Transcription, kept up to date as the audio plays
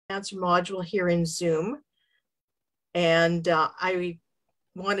answer module here in Zoom. And I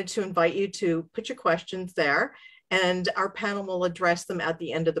wanted to invite you to put your questions there, and our panel will address them at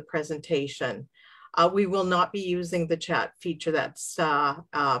the end of the presentation. We will not be using the chat feature that's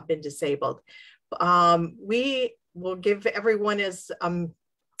been disabled. We will give everyone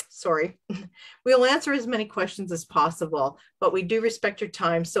we'll answer as many questions as possible, but we do respect your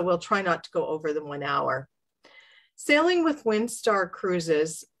time, so we'll try not to go over the 1 hour. Sailing with Windstar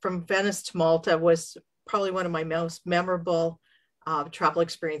Cruises from Venice to Malta was probably one of my most memorable travel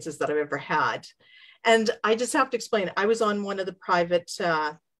experiences that I've ever had. And I just have to explain, I was on one of the private,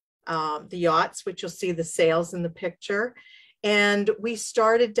 the yachts, which you'll see the sails in the picture. And we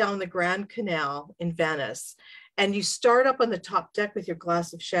started down the Grand Canal in Venice. And you start up on the top deck with your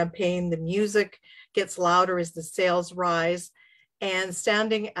glass of champagne. The music gets louder as the sails rise. And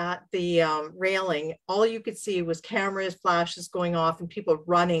standing at the railing, all you could see was cameras, flashes going off, and people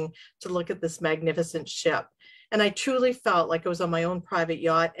running to look at this magnificent ship. And I truly felt like I was on my own private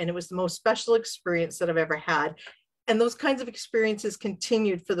yacht, and it was the most special experience that I've ever had. And those kinds of experiences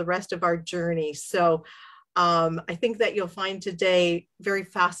continued for the rest of our journey. So I think that you'll find today very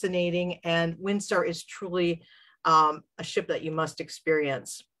fascinating, and Windstar is truly a ship that you must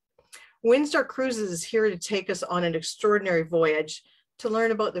experience. Windstar Cruises is here to take us on an extraordinary voyage to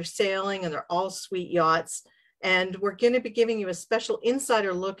learn about their sailing and their all-suite yachts. And we're going to be giving you a special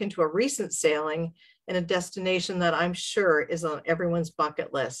insider look into a recent sailing in a destination that I'm sure is on everyone's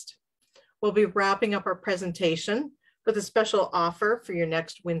bucket list. We'll be wrapping up our presentation with a special offer for your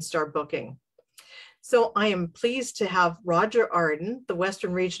next Windstar booking. So I am pleased to have Roger Arden, the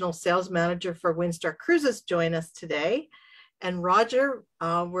Western Regional Sales Manager for Windstar Cruises, join us today. And Roger,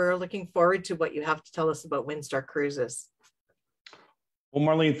 we're looking forward to what you have to tell us about Windstar Cruises. Well,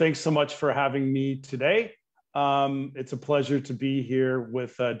 Marlene, thanks so much for having me today. It's a pleasure to be here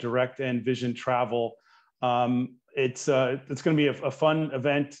with Direct and Vision Travel. It's going to be a fun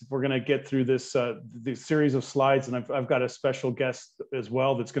event. We're going to get through this series of slides, and I've got a special guest as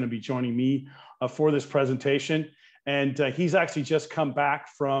well that's going to be joining me for this presentation. And he's actually just come back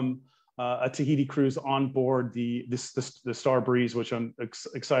from a Tahiti cruise on board the Star Breeze, which I'm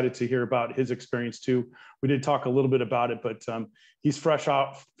excited to hear about his experience too. We did talk a little bit about it, but he's fresh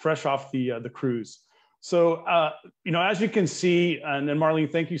off the cruise. So, as you can see, and then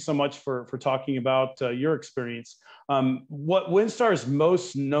Marlene, thank you so much for talking about your experience. What Windstar is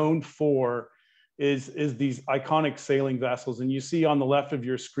most known for is these iconic sailing vessels. And you see on the left of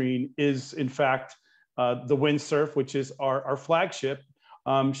your screen is, in fact, the Windsurf, which is our flagship.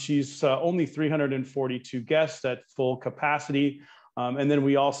 She's only 342 guests at full capacity. And then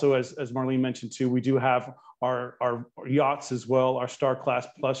we also, as Marlene mentioned too, we do have our yachts as well, our Star Class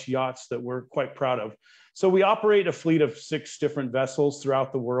Plus yachts that we're quite proud of. So we operate a fleet of 6 different vessels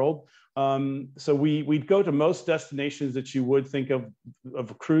throughout the world. So we'd go to most destinations that you would think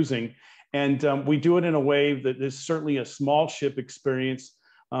of cruising. And we do it in a way that is certainly a small ship experience,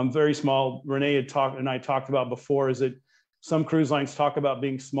 very small. Rene and I talked about before, is that some cruise lines talk about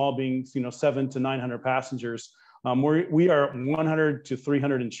being small, being 700 to 900 passengers. We are 100 to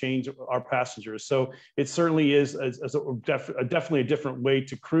 300 and change our passengers. So it certainly is definitely a different way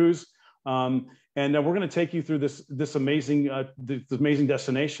to cruise. And we're going to take you through this amazing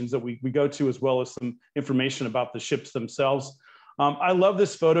destinations that we go to, as well as some information about the ships themselves. I love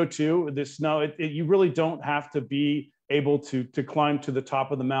this photo too. You really don't have to be able to climb to the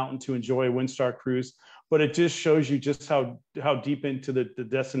top of the mountain to enjoy a Windstar cruise, but it just shows you just how deep into the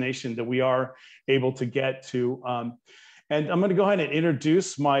destination that we are able to get to. And I'm going to go ahead and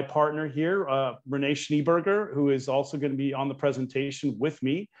introduce my partner here, Rene Schneeberger, who is also going to be on the presentation with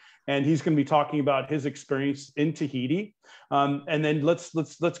me. And he's going to be talking about his experience in Tahiti. And then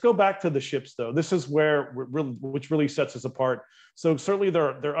let's go back to the ships, though. This is which really sets us apart. So certainly there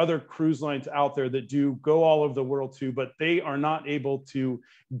are other cruise lines out there that do go all over the world too, but they are not able to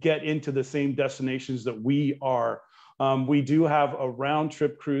get into the same destinations that we are. We do have a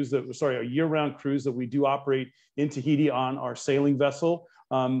round-trip cruise a year-round cruise that we do operate in Tahiti on our sailing vessel.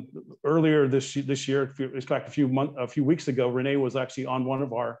 Earlier this year, in fact, a few weeks ago, Rene was actually on one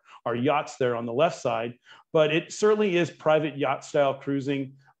of our yachts there on the left side. But it certainly is private yacht style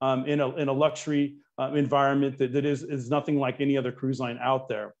cruising in a luxury environment that is nothing like any other cruise line out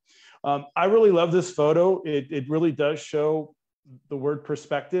there. I really love this photo. It really does show the word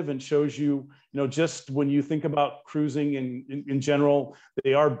perspective, and shows you, just when you think about cruising in general,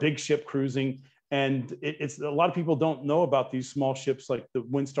 they are big ship cruising. And it's a lot of people don't know about these small ships like the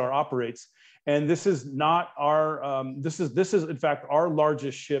Windstar operates. And this is not our, this is in fact our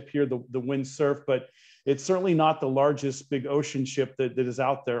largest ship here, the Windsurf, but it's certainly not the largest big ocean ship that is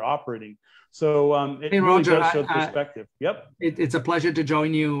out there operating. So it hey, really Roger, does show perspective. Yep. It's a pleasure to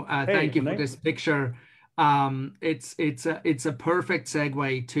join you. Hey, Thank you Rene. for this picture. It's a perfect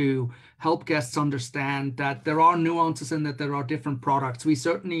segue to help guests understand that there are nuances and that there are different products. We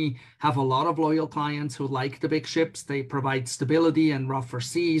certainly have a lot of loyal clients who like the big ships. They provide stability and rougher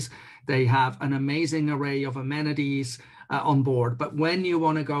seas. They have an amazing array of amenities on board. But when you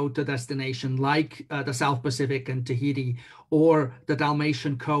want to go to a destination like the South Pacific and Tahiti, or the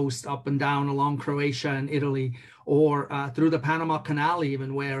Dalmatian coast up and down along Croatia and Italy, or through the Panama Canal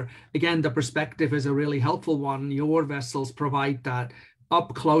even, where, again, the perspective is a really helpful one, your vessels provide that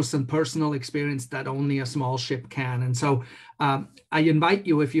up close and personal experience that only a small ship can. And so I invite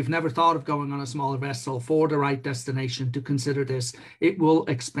you, if you've never thought of going on a smaller vessel for the right destination, to consider this. It will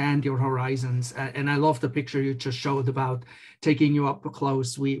expand your horizons. And I love the picture you just showed about taking you up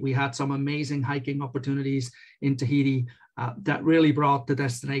close. We had some amazing hiking opportunities in Tahiti that really brought the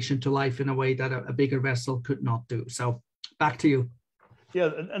destination to life in a way that a bigger vessel could not do. So back to you. Yeah,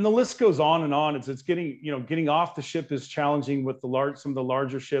 and the list goes on and on. It's getting off the ship is challenging with some of the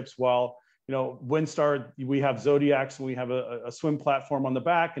larger ships. While Windstar, we have Zodiacs and we have a swim platform on the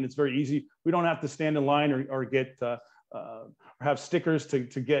back, and it's very easy. We don't have to stand in line or get or have stickers to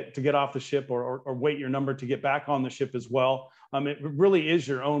get off the ship or wait your number to get back on the ship as well. It really is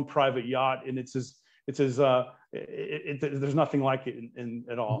your own private yacht, and there's nothing like it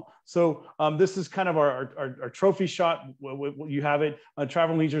at all. So this is kind of our trophy shot. You have it.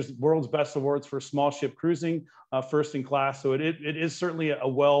 Travel + Leisure's World's Best Awards for small ship cruising, first in class. So it is certainly a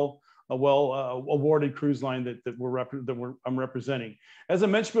well awarded cruise line that I'm representing. As I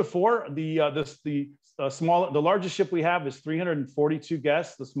mentioned before, the largest ship we have is 342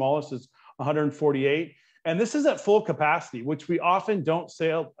 guests. The smallest is 148. And this is at full capacity, which we often don't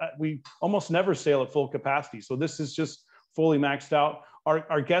sail. We almost never sail at full capacity. So this is just fully maxed out.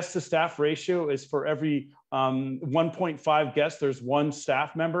 Our guest to staff ratio is for every 1.5 guests, there's one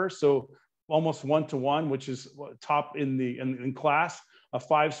staff member. So almost 1-to-1, which is top in class, a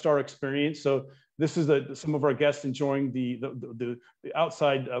 5-star experience. So this is some of our guests enjoying the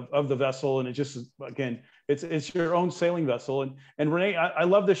outside of the vessel. And it just, again, it's your own sailing vessel. And Rene, I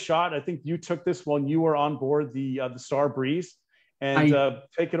love this shot. I think you took this when you were on board the Star Breeze. And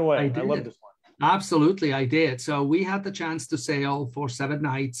take it away. I love this one. Absolutely, I did. So we had the chance to sail for 7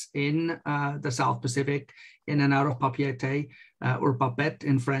 nights in the South Pacific, in and out of Papeete, or Papette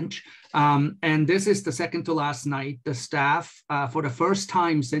in French. And this is the second to last night. The staff, for the first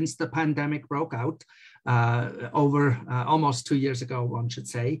time since the pandemic broke out, over almost 2 years ago, one should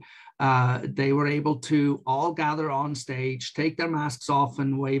say, they were able to all gather on stage, take their masks off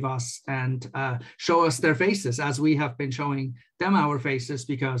and wave us and show us their faces, as we have been showing them our faces,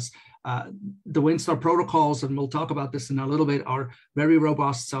 because the Windstar protocols, and we'll talk about this in a little bit, are very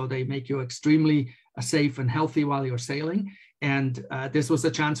robust. So they make you extremely safe and healthy while you're sailing. And this was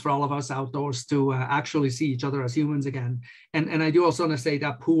a chance for all of us outdoors to actually see each other as humans again. And I do also want to say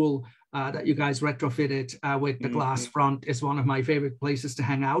that pool that you guys retrofitted with the glass front is one of my favorite places to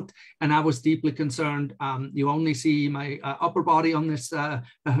hang out. And I was deeply concerned. You only see my upper body on this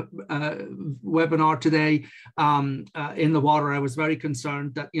webinar today in the water. I was very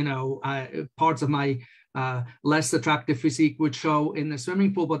concerned that, parts of my less attractive physique would show in the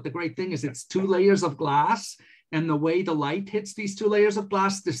swimming pool. But the great thing is it's 2 layers of glass. And the way the light hits these 2 layers of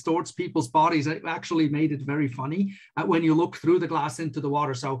glass distorts people's bodies. It actually made it very funny when you look through the glass into the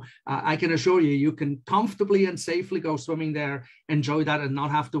water. So I can assure you, you can comfortably and safely go swimming there, enjoy that, and not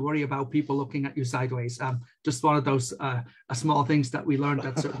have to worry about people looking at you sideways. Just one of those small things that we learned.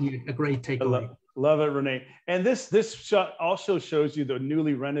 That's certainly a great takeaway. Love it, Rene. And this shot also shows you the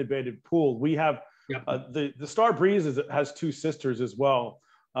newly renovated pool. We have the Star Breeze has 2 sisters as well.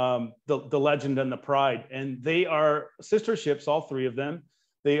 The Legend and the Pride, and they are sister ships, all 3 of them.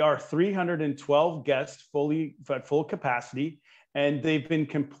 They are 312 guests at full capacity, and they've been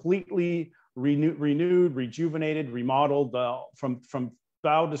completely renewed, rejuvenated, remodeled from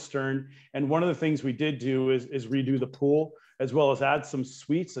bow to stern. And one of the things we did do is redo the pool, as well as add some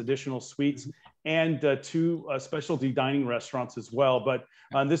additional suites, and 2 specialty dining restaurants as well. But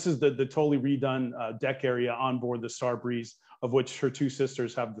this is the totally redone deck area on board the Star Breeze, of which her 2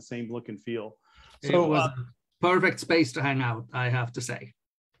 sisters have the same look and feel. So it was a perfect space to hang out, I have to say.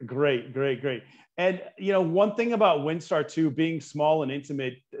 Great. And one thing about Windstar too, being small and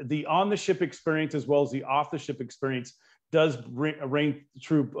intimate, the on the ship experience as well as the off the ship experience does reign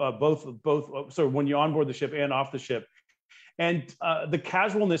true both. So when you're on board the ship and off the ship, and the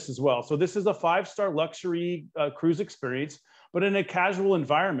casualness as well. So this is a 5-star luxury cruise experience, but in a casual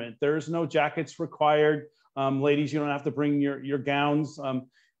environment. There's no jackets required. Ladies, you don't have to bring your gowns.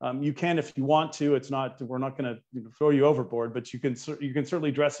 You can if you want to. It's not, we're not going to throw you overboard, but you can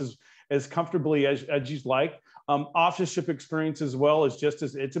certainly dress as comfortably as you'd like. Office ship experience as well is just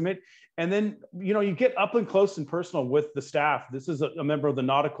as intimate. And then, you get up and close and personal with the staff. This is a member of the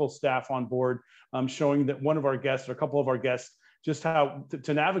nautical staff on board, showing that one of our guests or a couple of our guests just how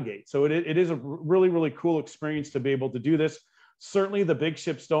to navigate. So it is a really, really cool experience to be able to do this. Certainly the big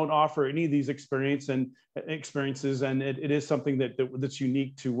ships don't offer any of these experiences, and it is something that's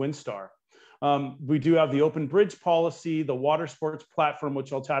unique to Windstar. We do have the open bridge policy, the water sports platform,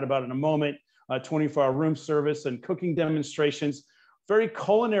 which I'll chat about in a moment, 24-hour room service and cooking demonstrations, very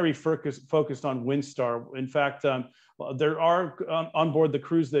culinary focused on Windstar. In fact, there are on board the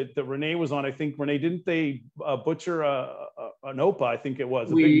cruise that Rene was on. I think, Rene, didn't they butcher an opa? I think it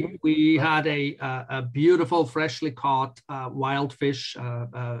was. We had a beautiful, freshly caught wild fish,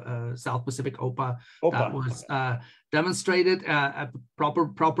 South Pacific opa. That was demonstrated,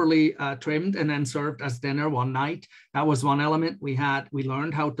 properly trimmed, and then served as dinner one night. That was one element. We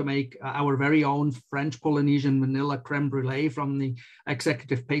learned how to make our very own French Polynesian vanilla creme brulee from the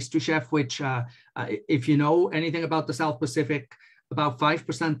executive pastry chef, which if you know anything about the South Pacific, about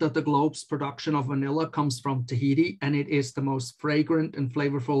 5% of the globe's production of vanilla comes from Tahiti, and it is the most fragrant and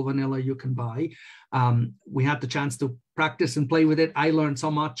flavorful vanilla you can buy. We had the chance to practice and play with it. I learned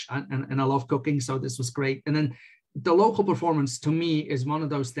so much, and I love cooking, so this was great. And then the local performance, to me, is one of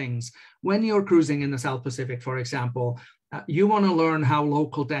those things. When you're cruising in the South Pacific, for example, you want to learn how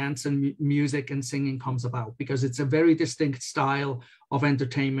local dance and music and singing comes about, because it's a very distinct style of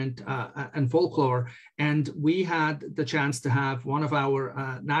entertainment and folklore. And we had the chance to have one of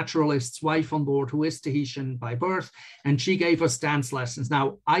our naturalists' wife on board, who is Tahitian by birth, and she gave us dance lessons.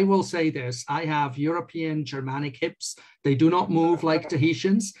 Now, I will say this, I have European Germanic hips. They do not move like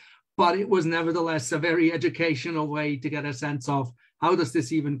Tahitians, but it was nevertheless a very educational way to get a sense of how does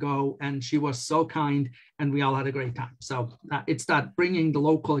this even go? And she was so kind, and we all had a great time. So it's that bringing the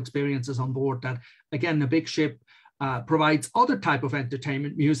local experiences on board that, again, the big ship provides other type of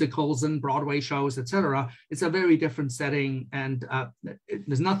entertainment, musicals and Broadway shows, etc. It's a very different setting, and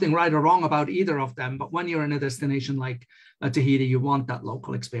there's nothing right or wrong about either of them. But when you're in a destination like Tahiti, you want that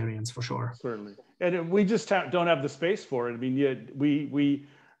local experience for sure. Certainly, and we just don't have the space for it. I mean,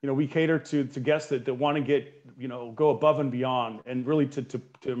 we cater to guests that want to get, go above and beyond, and really to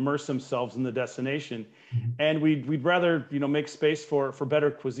immerse themselves in the destination. Mm-hmm. And we'd rather, make space for better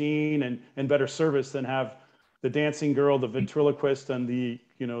cuisine and better service than have the dancing girl, the ventriloquist, and the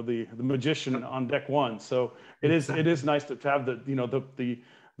magician on deck one. So it is nice to have the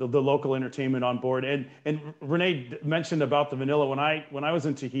local entertainment on board. And Rene mentioned about the vanilla. When I was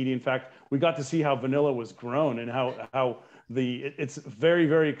in Tahiti, in fact, we got to see how vanilla was grown and how it's very,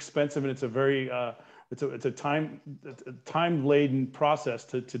 very expensive, and it's a very it's a time laden process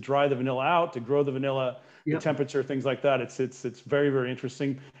to dry the vanilla out, to grow the vanilla, the temperature, things like that. It's very, very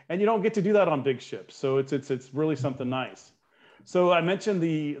interesting, and you don't get to do that on big ships. So it's really something nice. So I mentioned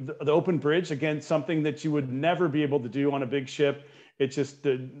the open bridge, again, something that you would never be able to do on a big ship. It just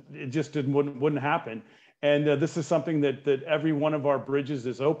wouldn't happen. And this is something that every one of our bridges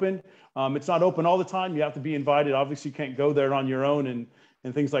is open. It's not open all the time. You have to be invited. Obviously, you can't go there on your own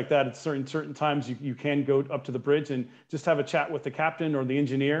and things like that. At certain times, you can go up to the bridge and just have a chat with the captain or the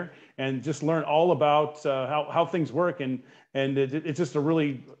engineer and just learn all about how things work. And it's just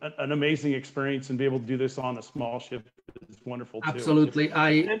an amazing experience, and be able to do this on a small ship is wonderful too. Absolutely.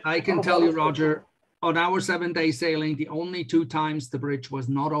 I can tell you, Roger, on our 7-day sailing, the only 2 times the bridge was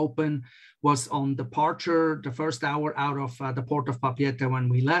not open was on departure, the first hour out of the port of Papeete when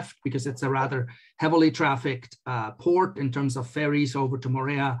we left, because it's a rather heavily trafficked port in terms of ferries over to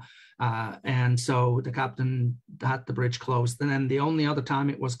Moorea. And so the captain had the bridge closed. And then the only other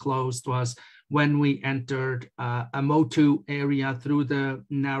time it was closed was when we entered a Motu area through the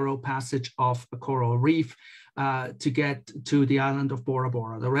narrow passage of a coral reef to get to the island of Bora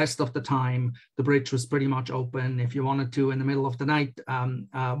Bora. The rest of the time, the bridge was pretty much open. If you wanted to, in the middle of the night,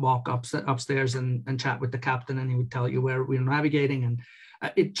 walk upstairs and chat with the captain, and he would tell you where we were navigating. And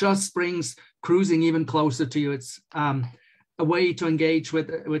it just brings cruising even closer to you. It's a way to engage with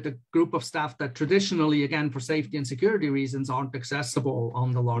a group of staff that traditionally, again, for safety and security reasons, aren't accessible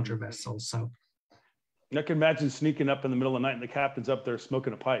on the larger vessels. So I can imagine sneaking up in the middle of the night and the captain's up there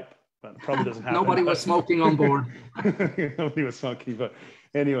smoking a pipe. But it probably doesn't happen. Nobody was smoking on board. Nobody was smoking, but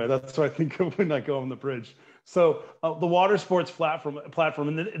anyway, that's what I think of when I go on the bridge. So the water sports platform,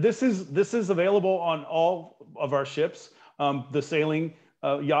 and this is available on all of our ships. The sailing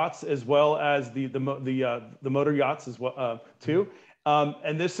yachts as well as the motor yachts as well too.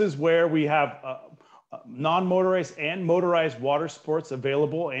 And this is where we have non-motorized and motorized water sports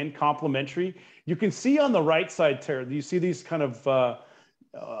available and complimentary. You can see on the right side, Tara, you see these kind of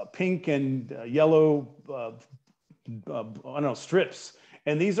pink and yellow, I don't know, strips.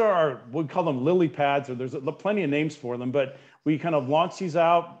 And these are our, we call them lily pads, or there's plenty of names for them, but we kind of launch these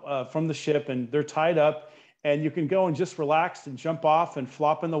out from the ship, and they're tied up, and you can go and just relax and jump off and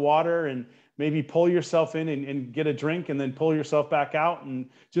flop in the water and maybe pull yourself in and get a drink and then pull yourself back out and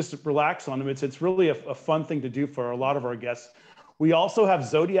just relax on them. It's really a fun thing to do for a lot of our guests. We also have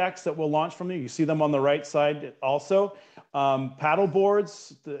Zodiacs that will launch from there. You see them on the right side also. Paddle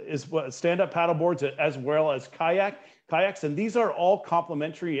boards, stand-up paddle boards, as well as kayaks, and these are all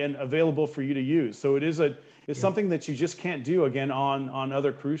complimentary and available for you to use. So it's something that you just can't do again on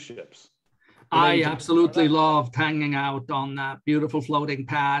other cruise ships. I absolutely loved hanging out on that beautiful floating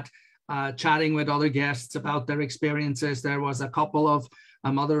pad, chatting with other guests about their experiences. There was a couple of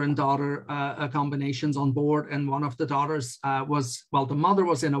mother and daughter combinations on board, and one of the daughters the mother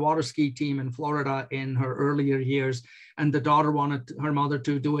was in a water ski team in Florida in her earlier years, and the daughter wanted her mother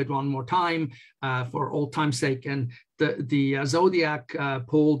to do it one more time for old time's sake. And the Zodiac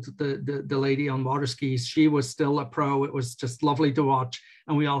pulled the lady on water skis. She was still a pro. It was just lovely to watch,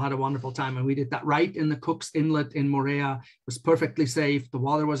 and we all had a wonderful time. And we did that right in the Cook's Inlet in Moorea. It was perfectly safe. The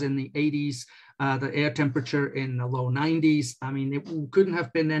water was in the 80s. The air temperature in the low 90s. I mean, it couldn't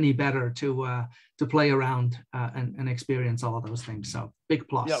have been any better to play around and experience all of those things. So big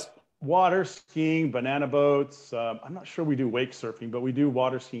plus. Yeah, water skiing, banana boats. I'm not sure we do wake surfing, but we do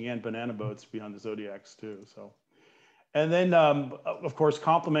water skiing and banana boats beyond the Zodiacs too. So, and then of course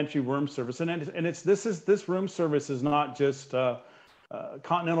complimentary room service. And this room service is not just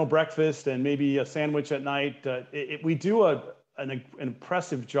continental breakfast and maybe a sandwich at night. We do an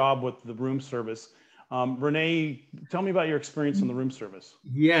impressive job with the room service. Rene, tell me about your experience on the room service.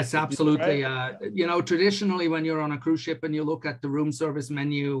 Yes, absolutely. Traditionally, when you're on a cruise ship and you look at the room service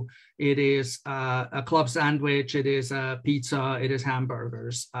menu, it is a club sandwich, it is a pizza, it is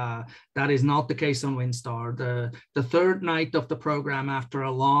hamburgers. That is not the case on Windstar. The third night of the program, after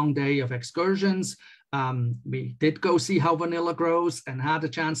a long day of excursions, we did go see how vanilla grows and had a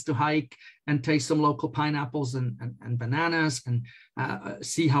chance to hike and taste some local pineapples and bananas and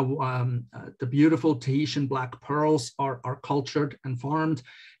see how the beautiful Tahitian black pearls are cultured and farmed.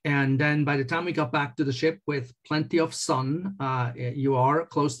 And then by the time we got back to the ship with plenty of sun, you are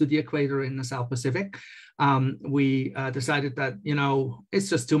close to the equator in the South Pacific, we decided that, it's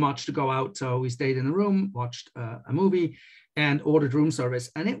just too much to go out. So we stayed in the room, watched a movie, and ordered room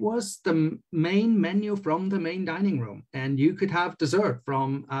service. And it was the main menu from the main dining room. And you could have dessert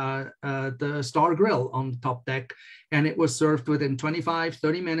from the Star Grill on the top deck. And it was served within 25,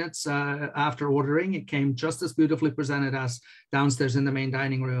 30 minutes after ordering. It came just as beautifully presented as downstairs in the main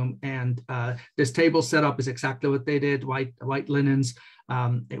dining room. And this table setup is exactly what they did, white linens.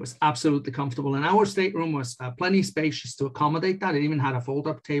 It was absolutely comfortable. And our stateroom was plenty spacious to accommodate that. It even had a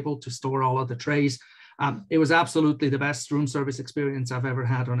fold-up table to store all of the trays. It was absolutely the best room service experience I've ever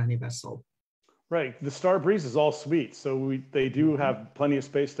had on any vessel. Right. The Star Breeze is all suite. So they do have plenty of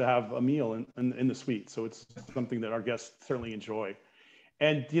space to have a meal in the suite. So it's something that our guests certainly enjoy.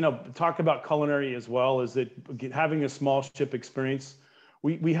 And, talk about culinary as well, is that having a small ship experience,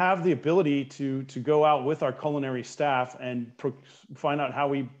 we have the ability to go out with our culinary staff and find out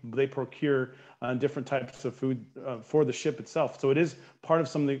how they procure different types of food for the ship itself. So it is part of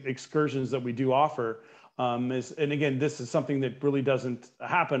some of the excursions that we do offer. And again, this is something that really doesn't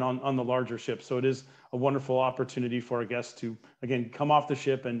happen on the larger ship. So it is a wonderful opportunity for our guests to, again, come off the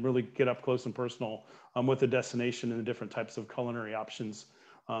ship and really get up close and personal with the destination and the different types of culinary options.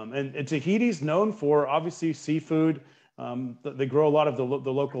 And Tahiti's known for, obviously, seafood. They grow a lot of the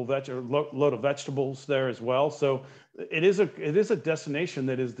local load of vegetables there as well. So it is a destination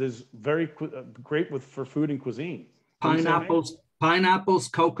that is very great for food and cuisine. Pineapples,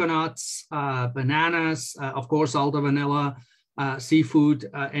 coconuts, bananas, of course, all the vanilla, seafood,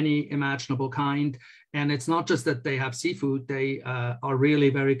 any imaginable kind. And it's not just that they have seafood, they are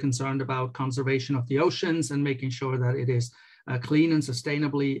really very concerned about conservation of the oceans and making sure that it is clean and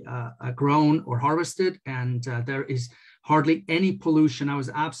sustainably grown or harvested. And there is hardly any pollution. I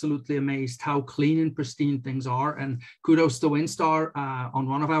was absolutely amazed how clean and pristine things are. And kudos to Windstar. On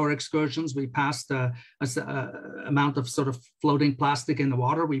one of our excursions, we passed a amount of sort of floating plastic in the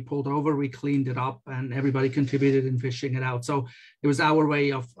water. We pulled over, we cleaned it up, and everybody contributed in fishing it out. So it was our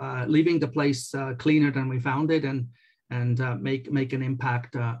way of leaving the place cleaner than we found it and make an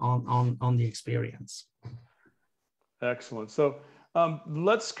impact on the experience. Excellent. So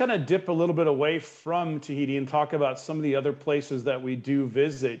Let's kind of dip a little bit away from Tahiti and talk about some of the other places that we do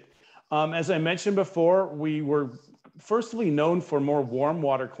visit. As I mentioned before, we were firstly known for more warm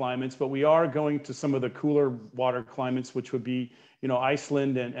water climates, but we are going to some of the cooler water climates, which would be,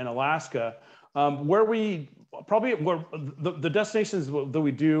 Iceland and Alaska, where we probably the destinations that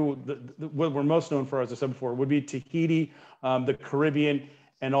we do, what we're most known for, as I said before, would be Tahiti, the Caribbean,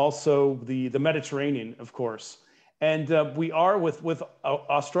 and also the Mediterranean, of course. And we are with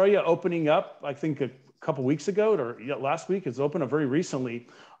Australia opening up, I think a couple weeks ago, or last week. It's opened up very recently.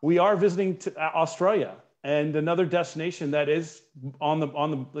 We are visiting Australia, and another destination that is on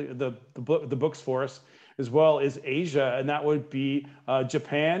the books for us as well is Asia, and that would be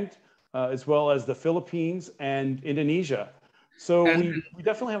Japan, as well as the Philippines and Indonesia. So we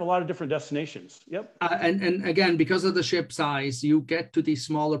definitely have a lot of different destinations. Yep. And again, because of the ship size, you get to these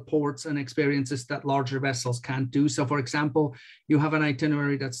smaller ports and experiences that larger vessels can't do. So for example, you have an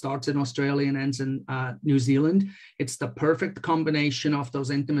itinerary that starts in Australia and ends in New Zealand. It's the perfect combination of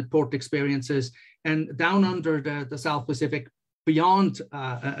those intimate port experiences, and down under the South Pacific, beyond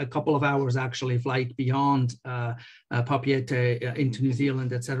a couple of hours, actually, flight beyond Papeete into New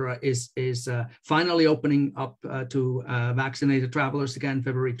Zealand, etc., is finally opening up to vaccinated travelers again,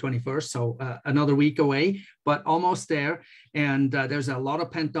 February 21st. So another week away, but almost there. And there's a lot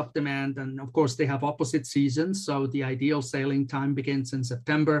of pent-up demand. And of course, they have opposite seasons. So the ideal sailing time begins in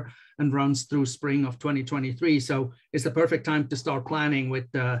September and runs through spring of 2023. So it's the perfect time to start planning with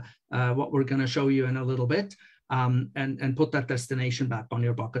what we're going to show you in a little bit. And put that destination back on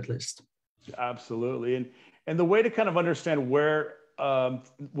your bucket list. Absolutely. And the way to kind of understand where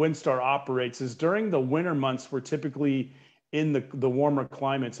Windstar operates is during the winter months, we're typically in the warmer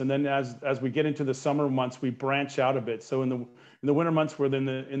climates. And then as we get into the summer months, we branch out a bit. So in the winter months, we're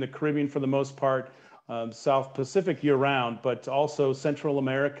in the Caribbean for the most part, South Pacific year round, but also Central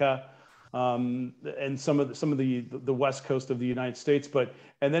America, and some of the west coast of the United States.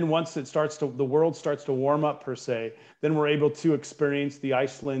 And then once the world starts to warm up per se, then we're able to experience the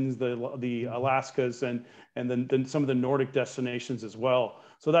Icelands, the Alaskas, and then some of the Nordic destinations as well.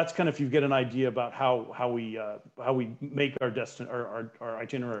 So that's kind of, if you get an idea about how we make our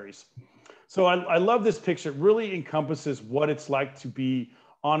itineraries. So I love this picture. It really encompasses what it's like to be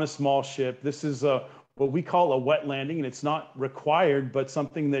on a small ship. This is what we call a wet landing, and it's not required, but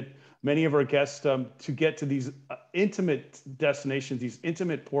something that many of our guests, to get to these intimate destinations, these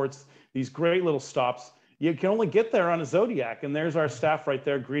intimate ports, these great little stops, you can only get there on a Zodiac. And there's our staff right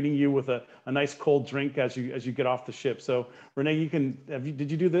there greeting you with a nice cold drink as you get off the ship. So Rene,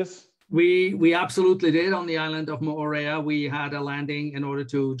 did you do this? We absolutely did on the island of Moorea. We had a landing in order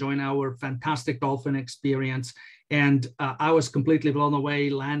to join our fantastic dolphin experience. And I was completely blown away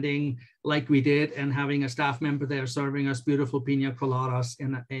landing like we did and having a staff member there serving us beautiful pina coladas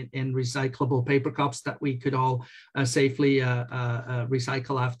in recyclable paper cups that we could all safely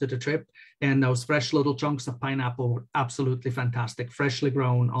recycle after the trip. And those fresh little chunks of pineapple were absolutely fantastic, freshly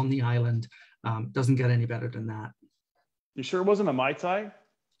grown on the island. Doesn't get any better than that. You sure it wasn't a Mai Tai?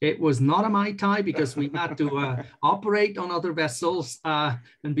 It was not a Mai Tai because we had to operate on other vessels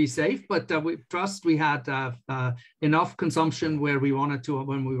and be safe, but we had enough consumption where we wanted to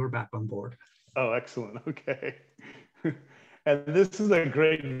when we were back on board. Oh, excellent. Okay. And this is a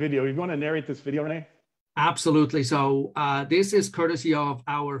great video. You want to narrate this video, Rene? Absolutely. So this is courtesy of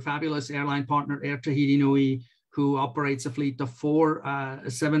our fabulous airline partner, Air Tahiti Nui, who operates a fleet of 4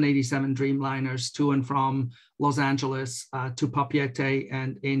 787 Dreamliners to and from Los Angeles to Papeete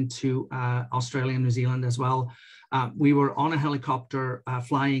and into Australia and New Zealand as well. We were on a helicopter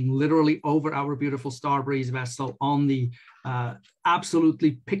flying literally over our beautiful Starbreeze vessel on the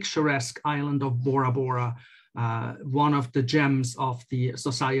absolutely picturesque island of Bora Bora, one of the gems of the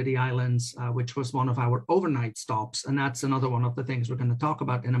Society Islands, which was one of our overnight stops. And that's another one of the things we're going to talk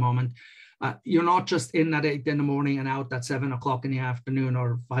about in a moment. You're not just in at 8 in the morning and out at 7 o'clock in the afternoon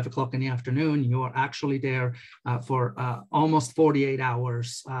or 5 o'clock in the afternoon. You are actually there for almost 48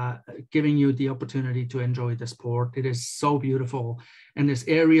 hours, giving you the opportunity to enjoy the sport. It is so beautiful. And this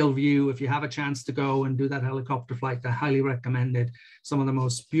aerial view, if you have a chance to go and do that helicopter flight, I highly recommend it. Some of the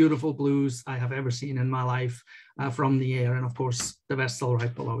most beautiful blues I have ever seen in my life from the air. And of course, the vessel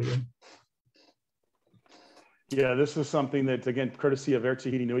right below you. Yeah, this is something that, again, courtesy of Air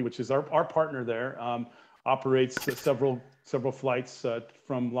Tahiti Nui, which is our partner there, operates several flights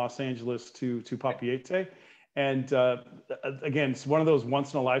from Los Angeles to Papeete. And again, it's one of those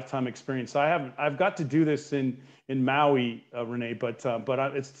once in a lifetime experience. I've got to do this in Maui, Rene, but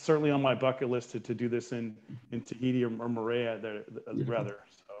it's certainly on my bucket list to do this in Tahiti or Moorea rather.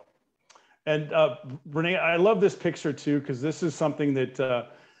 So And Rene, I love this picture too, because this is something that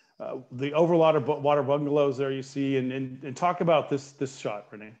the water bungalows there you see, and talk about this shot,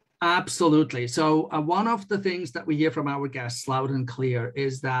 Rene. Absolutely. So one of the things that we hear from our guests loud and clear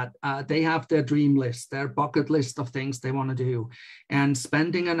is that they have their dream list, their bucket list of things they want to do. And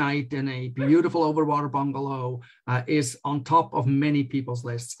spending a night in a beautiful overwater bungalow is on top of many people's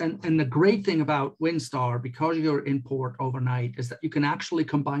lists. And the great thing about Windstar, because you're in port overnight, is that you can actually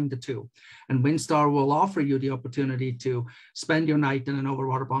combine the two. And Windstar will offer you the opportunity to spend your night in an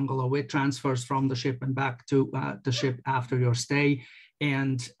overwater bungalow with transfers from the ship and back to the ship after your stay.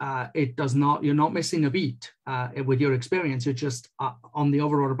 And you're not missing a beat with your experience. You're just on the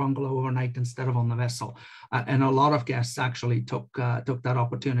overwater bungalow overnight instead of on the vessel. And a lot of guests actually took that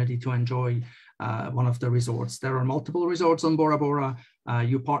opportunity to enjoy one of the resorts. There are multiple resorts on Bora Bora.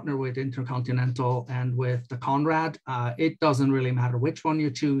 You partner with Intercontinental and with the Conrad. It doesn't really matter which one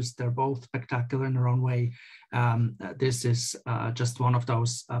you choose. They're both spectacular in their own way. This is just one of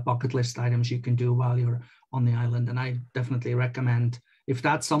those bucket list items you can do while you're on the island. And I definitely recommend, if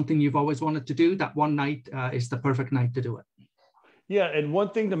that's something you've always wanted to do, that one night is the perfect night to do it. Yeah, and one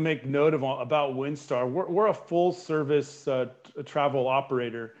thing to make note of about Windstar, we're a full service travel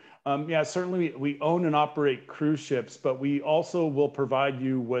operator. Yeah, certainly we own and operate cruise ships, but we also will provide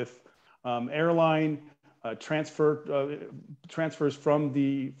you with airline transfers from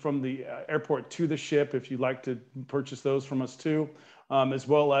the airport to the ship if you'd like to purchase those from us too. As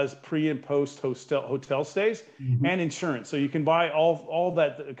well as pre and post hotel stays and insurance. So you can buy all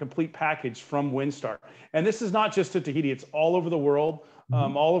that complete package from Windstar. And this is not just to Tahiti, it's all over the world.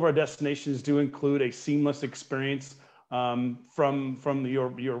 All of our destinations do include a seamless experience from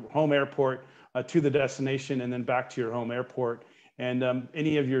your home airport to the destination and then back to your home airport. And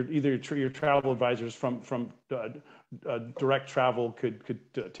any of your travel advisors from direct travel could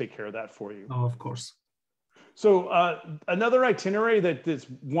take care of that for you. Oh, of course. So another itinerary that is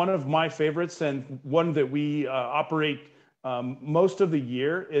one of my favorites and one that we operate most of the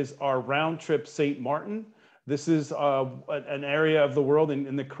year is our round trip St. Martin. This is an area of the world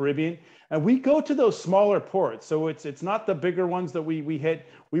in the Caribbean. And we go to those smaller ports. So it's not the bigger ones that we hit.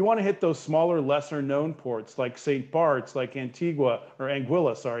 We want to hit those smaller, lesser known ports like St. Bart's, like Anguilla,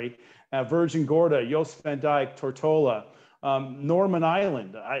 Virgin Gorda, Jost Van Dyke, Tortola. Norman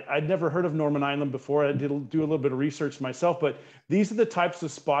Island. I'd never heard of Norman Island before. I did do a little bit of research myself, but these are the types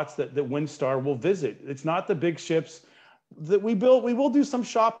of spots that Windstar will visit. It's not the big ships that we build. We will do some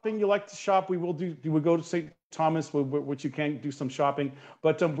shopping. You like to shop. We will go to St. Thomas, which you can do some shopping,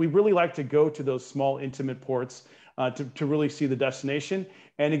 but we really like to go to those small, intimate ports to really see the destination.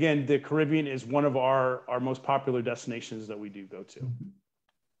 And again, the Caribbean is one of our most popular destinations that we do go to.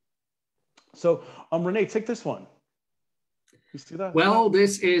 So Rene, take this one. You see that? Well,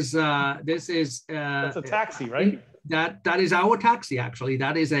 this is that's a taxi, right? That is our taxi, actually.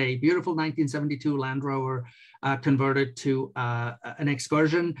 That is a beautiful 1972 Land Rover converted to an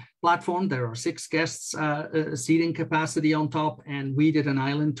excursion platform. There are 6 guests seating capacity on top, and we did an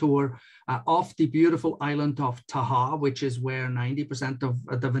island tour off the beautiful island of Taha, which is where 90%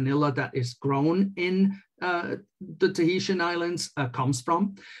 of the vanilla that is grown in the Tahitian islands comes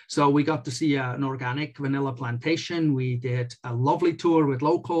from. So we got to see an organic vanilla plantation. We did a lovely tour with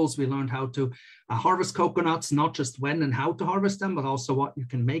locals. We learned how to harvest coconuts, not just when and how to harvest them, but also what you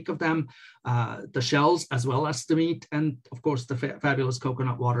can make of them, the shells as well as the meat, and of course the fabulous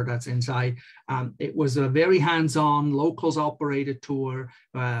coconut water that's inside. It was a very hands-on, locals operated tour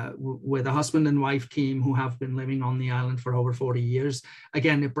with a husband and wife team who have been living on the island for over 40 years.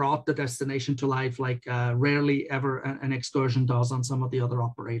 Again, it brought the destination to life like rarely ever an excursion does on some of the other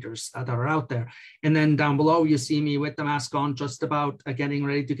operators that are out there. And then down below, you see me with the mask on, just about getting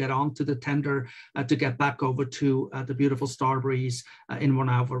ready to get onto the tender to get back over to the beautiful Starbreeze in one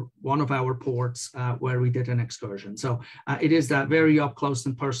of our ports where we did an excursion. So it is that very up close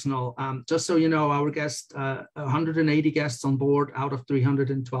and personal. Just so you know, our guests, 180 guests on board out of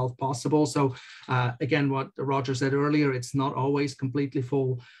 312 possible. So again, what Roger said earlier, it's not always completely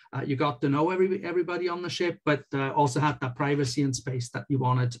full. You got to know everybody on the ship, but also had that privacy and space that you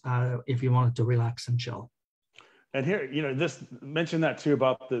wanted if you wanted to relax and chill. And here, this mentioned that too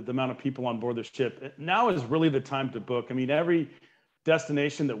about the amount of people on board the ship. Now is really the time to book. I mean, every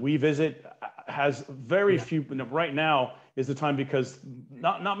destination that we visit has very few. Right now is the time because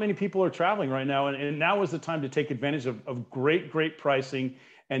not many people are traveling right now, and now is the time to take advantage of great pricing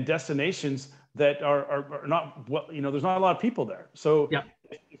and destinations that are not there's not a lot of people there. So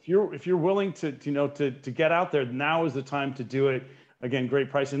if you're willing to get out there, now is the time to do it. Again, great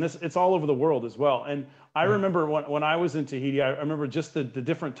pricing. It's all over the world as well. And I remember when I was in Tahiti, I remember just the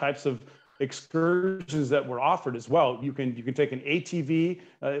different types of excursions that were offered as well. You can take an ATV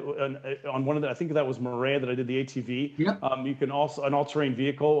on one of the, I think that was Maria that I did the ATV. Yep. You can also an all-terrain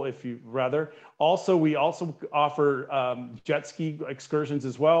vehicle if you rather. Also, we also offer jet ski excursions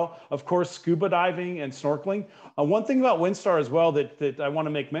as well. Of course, scuba diving and snorkeling. One thing about Windstar as well that I want to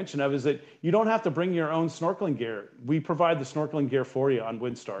make mention of is that you don't have to bring your own snorkeling gear. We provide the snorkeling gear for you on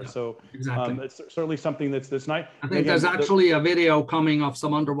Windstar. Yeah, so exactly. it's certainly something that's nice. I think there's actually a video coming of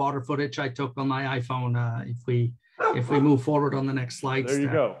some underwater footage I took on my iPhone. If we move forward on the next slide. There you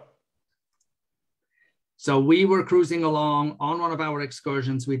go. So we were cruising along on one of our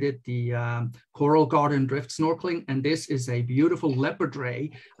excursions. We did the Coral Garden drift snorkeling, and this is a beautiful leopard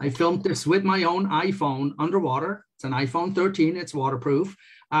ray. I filmed this with my own iPhone underwater. It's an iPhone 13, it's waterproof.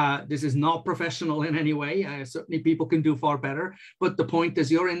 This is not professional in any way. Certainly people can do far better, but the point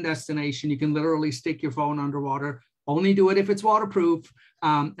is you're in destination. You can literally stick your phone underwater, only do it if it's waterproof,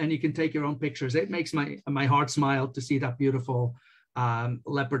 and you can take your own pictures. It makes my heart smile to see that beautiful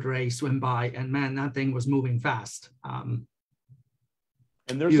leopard ray swim by, and man, that thing was moving fast. And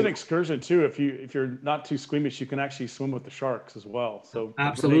there's an excursion too. If you're not too squeamish, you can actually swim with the sharks as well. So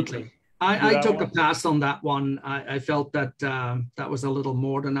absolutely. I took a pass on that one. I felt that that was a little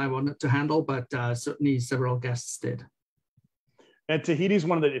more than I wanted to handle, but certainly several guests did. And Tahiti is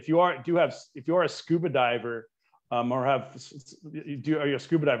one of the, if you are a scuba diver, or are you a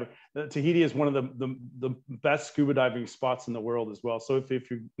scuba diver? Tahiti is one of the best scuba diving spots in the world as well. So if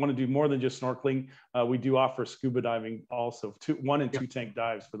you want to do more than just snorkeling, we do offer scuba diving also, 1 and 2 tank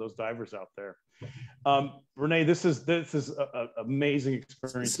dives for those divers out there. Rene, this is an amazing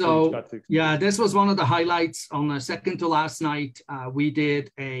experience. So yeah, this was one of the highlights on the second to last night. We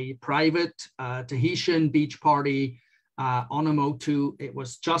did a private Tahitian beach party on a Motu. It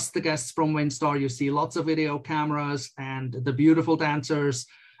was just the guests from Windstar. You see lots of video cameras and the beautiful dancers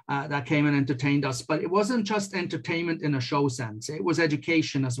that came and entertained us. But it wasn't just entertainment in a show sense. It was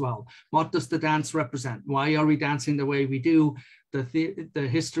education as well. What does the dance represent? Why are we dancing the way we do? The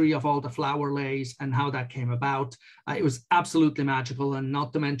history of all the flower lays and how that came about. It was absolutely magical, and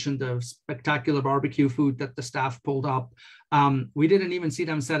not to mention the spectacular barbecue food that the staff pulled up. We didn't even see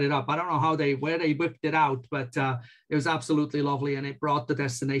them set it up. I don't know where they whipped it out, but it was absolutely lovely, and it brought the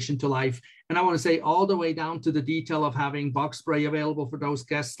destination to life. And I want to say all the way down to the detail of having bug spray available for those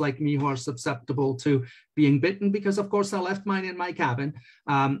guests like me who are susceptible to being bitten, because of course I left mine in my cabin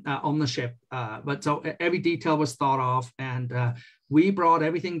on the ship. But so every detail was thought of, and we brought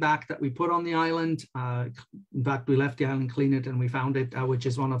everything back that we put on the island. In fact, we left the island, clean it, and we found it, which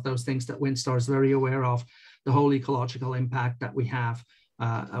is one of those things that Windstar is very aware of, the whole ecological impact that we have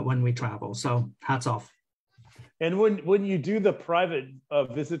when we travel. So hats off. And when you do the private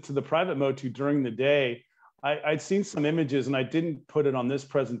visit to the private Motu during the day, I'd seen some images, and I didn't put it on this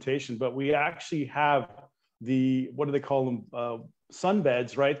presentation, but we actually have what do they call them?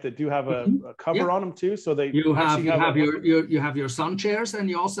 Sunbeds, right? That do have a cover on them too. So you have your sun chairs, and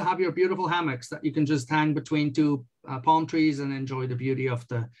you also have your beautiful hammocks that you can just hang between 2 palm trees and enjoy the beauty of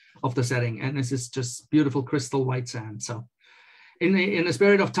the setting. And this is just beautiful crystal white sand. So in the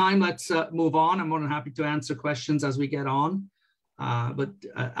spirit of time, let's move on. I'm more than happy to answer questions as we get on, but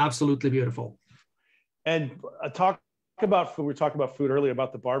absolutely beautiful. And we talked about food earlier,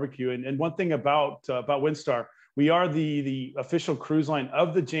 about the barbecue. And one thing about Windstar, we are the official cruise line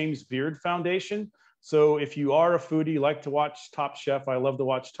of the James Beard Foundation. So if you are a foodie, like to watch Top Chef, I love to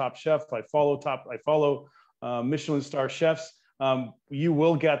watch Top Chef. I follow Michelin star chefs. You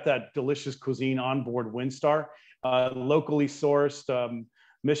will get that delicious cuisine on board Windstar, locally sourced,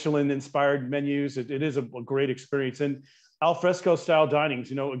 Michelin-inspired menus. It is a great experience. And alfresco style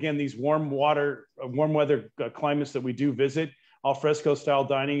dinings, again, these warm weather climates that we do visit, alfresco style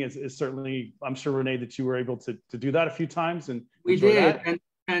dining is certainly, I'm sure, Rene, that you were able to do that a few times. And we did.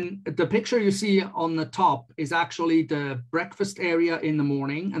 And the picture you see on the top is actually the breakfast area in the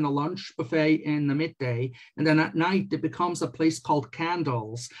morning and the lunch buffet in the midday. And then at night, it becomes a place called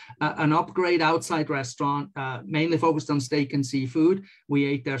Candles, an upgrade outside restaurant, mainly focused on steak and seafood. We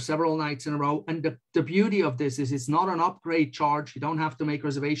ate there several nights in a row. And the beauty of this is it's not an upgrade charge. You don't have to make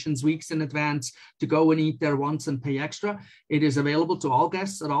reservations weeks in advance to go and eat there once and pay extra. It is available to all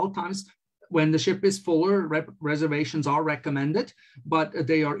guests at all times. When the ship is fuller, reservations are recommended, but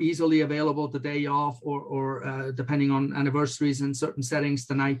they are easily available the day off or depending on anniversaries and certain settings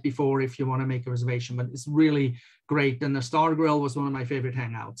the night before if you want to make a reservation. But it's really great. And the Star Grill was one of my favorite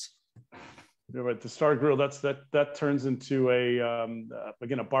hangouts. You're right. The Star Grill, that turns into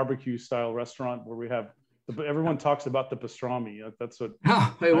again, a barbecue style restaurant where we have, everyone talks about the pastrami. That's what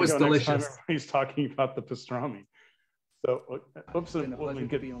it was delicious. Everybody's talking about the pastrami. So, oops, let me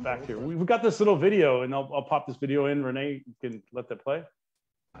get back here. We've got this little video, and I'll pop this video in. Renee, you can let that play.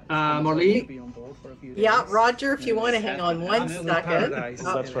 Marlene? Yeah, Roger, if you want to hang on one second.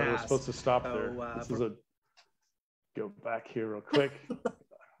 Oh, that's right. We're supposed to stop there. This is go back here real quick.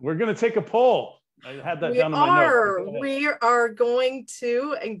 We're going to take a poll. I had that down in my notes. We are going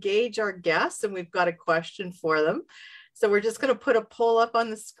to engage our guests, and we've got a question for them. So we're just going to put a poll up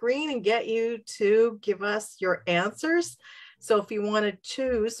on the screen and get you to give us your answers. So if you want to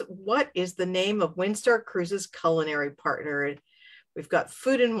choose, what is the name of Windstar Cruises culinary partner? We've got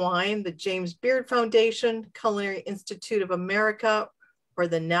Food and Wine, the James Beard Foundation, Culinary Institute of America, or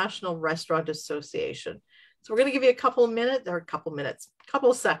the National Restaurant Association. So we're going to give you a couple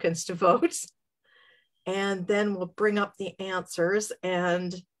of seconds to vote. And then we'll bring up the answers.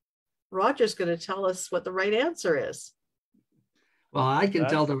 And Roger's going to tell us what the right answer is. Well, I can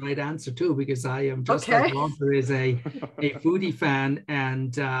tell the right answer too, because I am just like Roger is a foodie fan,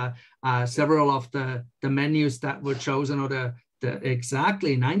 and several of the menus that were chosen, or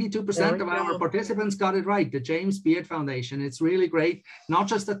exactly 92% of our participants got it right. The James Beard Foundation. It's really great. Not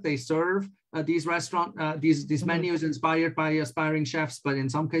just that they serve these menus inspired by aspiring chefs, but in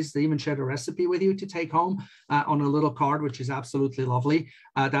some cases they even share the recipe with you to take home on a little card, which is absolutely lovely.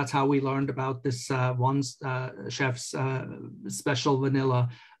 That's how we learned about this one chef's special vanilla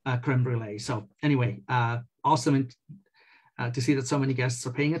creme brulee. So anyway, awesome to see that so many guests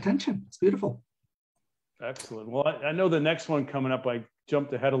are paying attention. It's beautiful. Excellent. Well, I know the next one coming up, I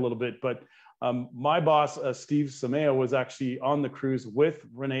jumped ahead a little bit, but my boss, Steve Sameo, was actually on the cruise with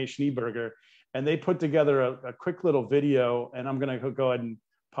Rene Schneeberger, and they put together a quick little video, and I'm going to go ahead and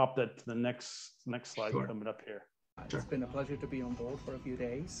pop that to the next slide coming up here. It's been a pleasure to be on board for a few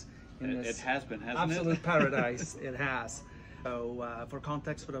days. It has been, hasn't it? Absolute paradise. It has. So for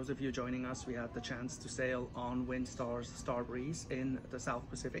context, for those of you joining us, we had the chance to sail on Windstar's Star Breeze in the South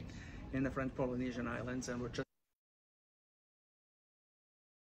Pacific, in the French Polynesian Islands, and we're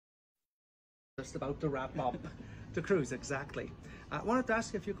just about to wrap up the cruise. Exactly. I wanted to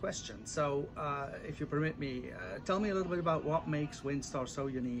ask you a few questions. So if you permit me, tell me a little bit about what makes Windstar so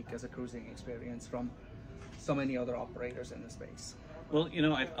unique as a cruising experience from so many other operators in the space. Well, you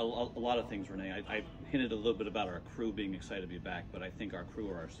know, a lot of things, Renee. I hinted a little bit about our crew being excited to be back, but I think our crew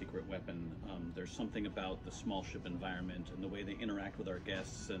are our secret weapon. There's something about the small ship environment and the way they interact with our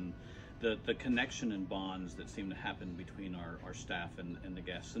guests, and the connection and bonds that seem to happen between our staff and the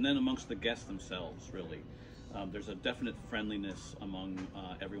guests, and then amongst the guests themselves, really. There's a definite friendliness among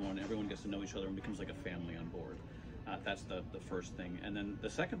everyone. Everyone gets to know each other and becomes like a family on board. That's the first thing. And then the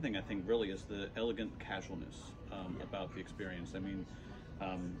second thing, I think, really is the elegant casualness about the experience. I mean,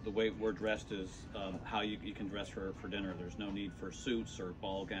 the way we're dressed is how you can dress for dinner. There's no need for suits or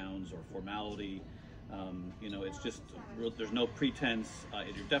ball gowns or formality. You know, it's just, there's no pretense.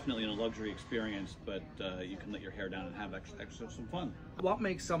 You're definitely in a luxury experience, but you can let your hair down and have extra some fun. What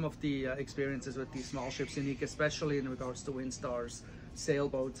makes some of the experiences with these small ships unique, especially in regards to Windstar's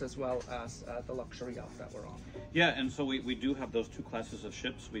sailboats as well as the luxury yacht that we're on? Yeah, and so we do have those two classes of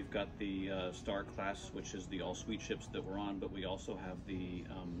ships. We've got the Star class, which is the all-suite ships that we're on, but we also have the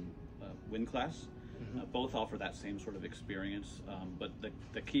Wind class. Both offer that same sort of experience, but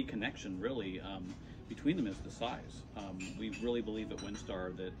the key connection really between them is the size. We really believe at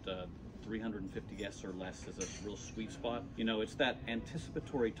Windstar that 350 guests or less is a real sweet spot. You know, it's that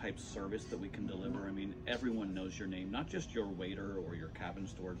anticipatory type service that we can deliver. I mean, everyone knows your name, not just your waiter or your cabin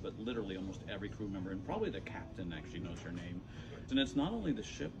steward, but literally almost every crew member, and probably the captain actually knows your name. And it's not only the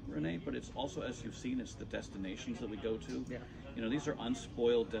ship, Renee, but it's also, as you've seen, it's the destinations that we go to. Yeah. You know, these are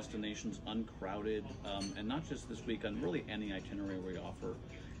unspoiled destinations, uncrowded, and not just this week, on really any itinerary we offer.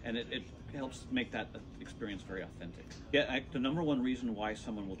 And it helps make that experience very authentic. Yeah, the number one reason why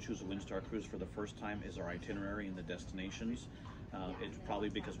someone will choose a Windstar cruise for the first time is our itinerary and the destinations. It's probably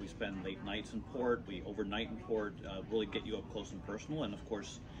because we spend late nights in port, we overnight in port, really get you up close and personal. And of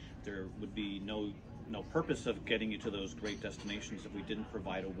course, there would be no purpose of getting you to those great destinations if we didn't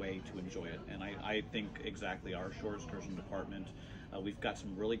provide a way to enjoy it. And I think exactly our shore excursion department, we've got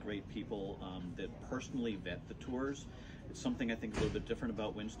some really great people that personally vet the tours. It's something I think a little bit different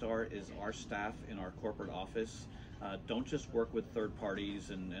about Windstar is our staff in our corporate office don't just work with third parties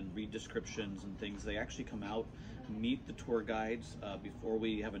and read descriptions and things. They actually come out, meet the tour guides before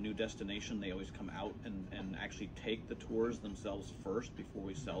we have a new destination. They always come out and actually take the tours themselves first before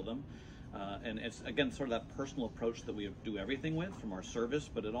we sell them. And it's, again, sort of that personal approach that we do everything with from our service,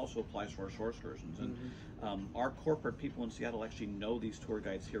 but it also applies to our shore excursions. And our corporate people in Seattle actually know these tour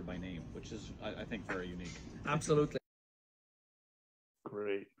guides here by name, which is, I think, very unique. Absolutely.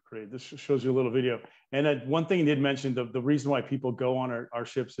 Great. This shows you a little video. And one thing you did mention, the reason why people go on our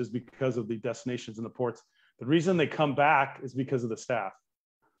ships is because of the destinations and the ports. The reason they come back is because of the staff.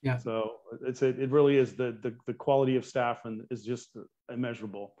 Yeah. So it really is the quality of staff and is just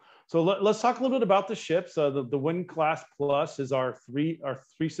immeasurable. So let's talk a little bit about the ships. The Wind Class Plus is our three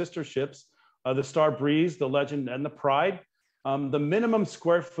sister ships, the Star Breeze, the Legend, and the Pride. The minimum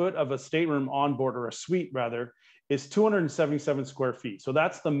square foot of a stateroom on board, or a suite rather, is 277 square feet. So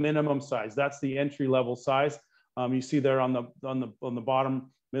that's the minimum size. That's the entry level size. You see there on the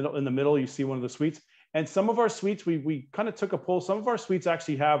bottom middle, in the middle, you see one of the suites. And some of our suites, we kind of took a poll. Some of our suites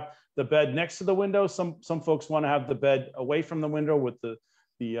actually have the bed next to the window. Some folks want to have the bed away from the window with the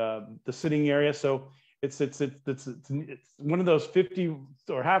sitting area. So it's one of those 50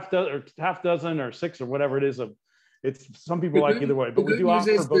 or half dozen or six or whatever it is. It's some people like either way, but we do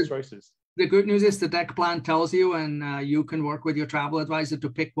offer both choices. The good news is the deck plan tells you, and you can work with your travel advisor to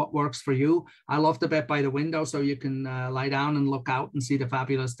pick what works for you. I love the bed by the window, so you can lie down and look out and see the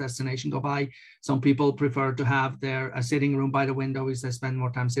fabulous destination go by. Some people prefer to have a sitting room by the window because they spend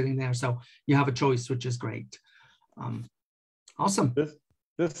more time sitting there. So you have a choice, which is great. Awesome.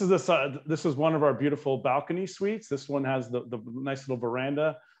 This is one of our beautiful balcony suites. This one has the nice little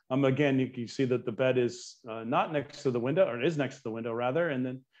veranda. Again, you can see that the bed is not next to the window, or it is next to the window rather, and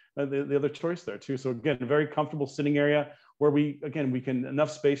then the other choice there too. So again, a very comfortable sitting area where we can enough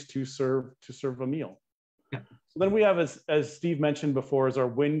space to serve a meal. Yeah. So then we have, as Steve mentioned before, is our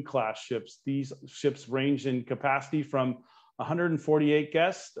Wind Class ships. These ships range in capacity from 148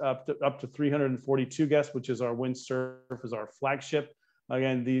 guests up to 342 guests, which is our Windsurf, is our flagship.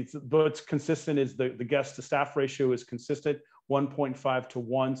 Again, what's consistent is the guest to staff ratio is consistent, 1.5 to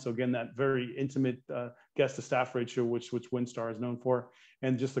 1. So again, that very intimate guest to staff ratio, which Windstar is known for,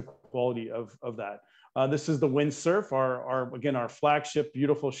 and just the quality of that. This is the Windsurf, our flagship.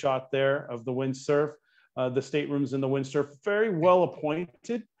 Beautiful shot there of the Windsurf. The staterooms in the Windsurf, very well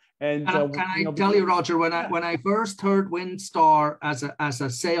appointed. And can I tell you, Roger, when I first heard Windstar as a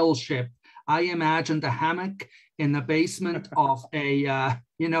sail ship, I imagined a hammock in the basement of a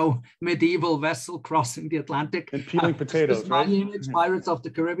medieval vessel crossing the Atlantic and peeling potatoes. My image, Pirates of the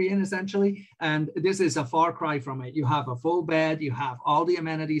Caribbean, essentially. And this is a far cry from it. You have a full bed, you have all the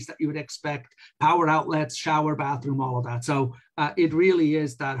amenities that you would expect, power outlets, shower, bathroom, all of that. So it really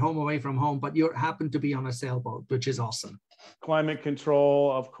is that home away from home, but you happen to be on a sailboat, which is awesome. Climate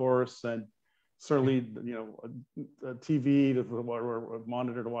control, of course, and certainly, a TV or a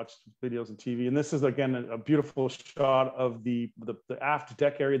monitor to watch videos and TV. And this is, again, a beautiful shot of the aft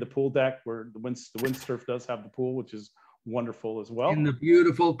deck area, the pool deck, where the Windsurf does have the pool, which is wonderful as well. In the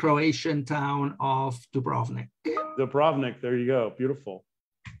beautiful Croatian town of Dubrovnik. Dubrovnik, there you go, beautiful.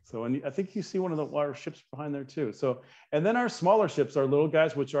 So, and I think you see one of our ships behind there too. So, and then our smaller ships, our little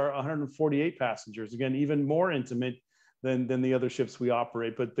guys, which are 148 passengers, again, even more intimate than the other ships we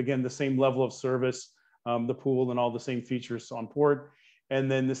operate, but again, the same level of service, the pool and all the same features on board. And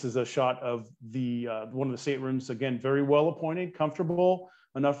then this is a shot of one of the staterooms, again, very well appointed, comfortable,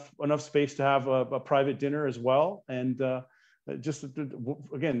 enough space to have a private dinner as well. And just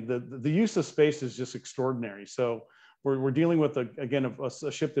again, the use of space is just extraordinary. So we're dealing with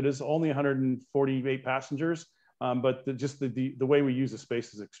a ship that is only 148 passengers, but the way we use the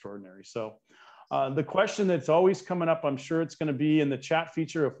space is extraordinary. So. The question that's always coming up, I'm sure it's going to be in the chat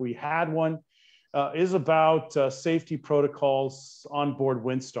feature if we had one, is about safety protocols on board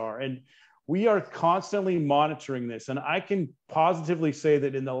Windstar. And we are constantly monitoring this. And I can positively say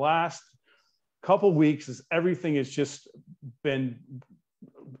that in the last couple weeks, everything has just been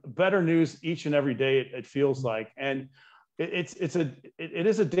better news each and every day, it feels like. And it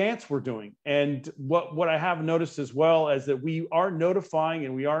is a dance we're doing. And what I have noticed as well is that we are notifying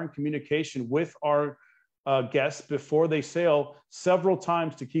and we are in communication with our guests before they sail several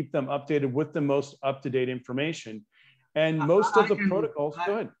times to keep them updated with the most up-to-date information. And most of the protocols,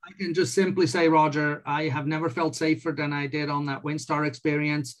 go ahead. I can just simply say, Roger, I have never felt safer than I did on that Windstar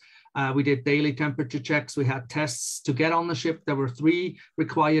experience. We did daily temperature checks. We had tests to get on the ship. There were 3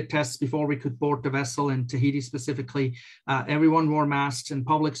 required tests before we could board the vessel in Tahiti specifically. Everyone wore masks in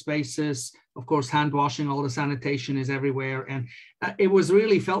public spaces. Of course, hand washing, all the sanitation is everywhere. And it was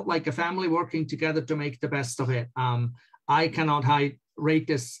really felt like a family working together to make the best of it. I cannot rate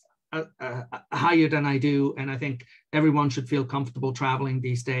this higher than I do. And I think everyone should feel comfortable traveling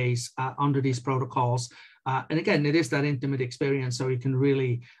these days under these protocols. And again, it is that intimate experience, so you can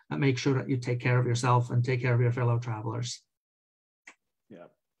really make sure that you take care of yourself and take care of your fellow travelers. Yeah,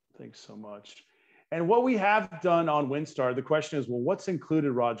 thanks so much. And what we have done on Windstar, the question is, well, what's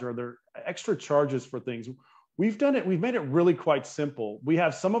included, Roger? Are there extra charges for things? We've made it really quite simple. We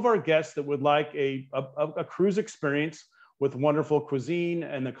have some of our guests that would like a cruise experience with wonderful cuisine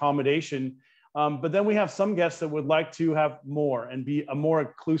and accommodation. But then we have some guests that would like to have more and be a more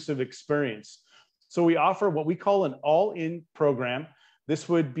inclusive experience. So we offer what we call an all-in program. This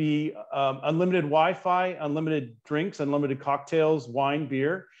would be unlimited Wi-Fi, unlimited drinks, unlimited cocktails, wine,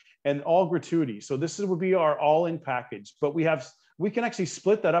 beer, and all gratuity. So this would be our all-in package. But we can actually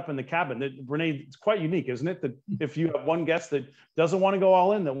split that up in the cabin. Rene, it's quite unique, isn't it? That if you have one guest that doesn't want to go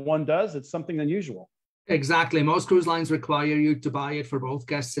all in, that one does, it's something unusual. Exactly. Most cruise lines require you to buy it for both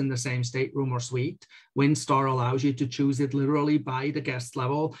guests in the same stateroom or suite. Windstar allows you to choose it literally by the guest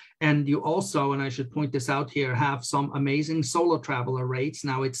level. And you also, and I should point this out here, have some amazing solo traveler rates.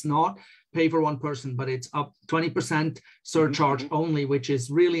 Now, it's not pay for one person, but it's up 20% surcharge only, which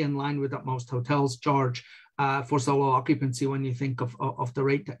is really in line with what most hotels charge for solo occupancy when you think of the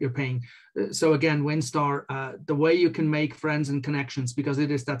rate that you're paying. So again, Windstar, the way you can make friends and connections, because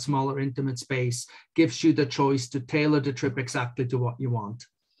it is that smaller, intimate space, gives you the choice to tailor the trip exactly to what you want.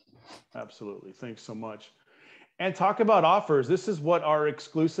 Absolutely. Thanks so much. And talk about offers. This is what our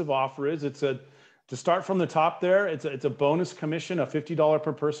exclusive offer is. To start from the top there, it's a bonus commission, a $50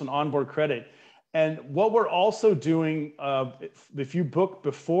 per person onboard credit. And what we're also doing, if you book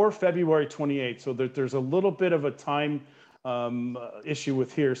before February 28th, so that there's a little bit of a time issue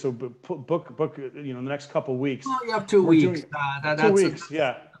with here. So book, the next couple of weeks. Well, you have 2 weeks. That's 2 weeks,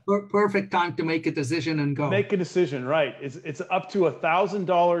 yeah. Perfect time to make a decision and go. Make a decision, right? It's up to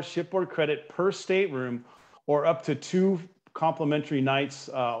 $1,000 shipboard credit per stateroom, or up to 2 complimentary nights,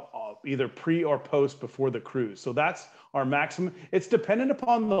 either pre or post before the cruise. So that's our maximum. It's dependent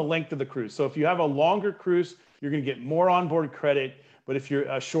upon the length of the cruise. So if you have a longer cruise, you're going to get more onboard credit. But if you're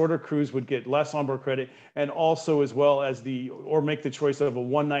a shorter cruise, would get less onboard credit, and also as well as or make the choice of a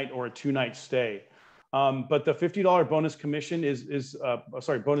 1-night or a 2-night stay. But the $50 bonus commission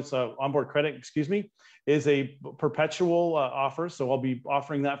bonus onboard credit, is a perpetual offer. So I'll be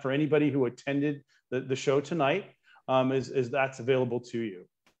offering that for anybody who attended the show tonight. Is that's available to you.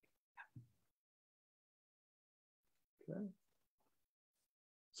 Okay.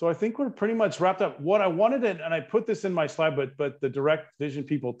 So I think we're pretty much wrapped up. What I wanted, and I put this in my slide, but the Direct Vision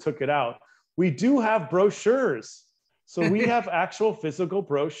people took it out. We do have brochures. So we have actual physical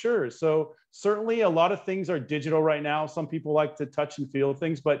brochures. So certainly a lot of things are digital right now. Some people like to touch and feel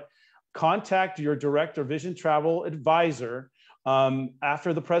things, but contact your Direct or Vision Travel advisor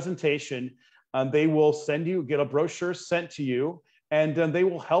after the presentation. They will get a brochure sent to you, and they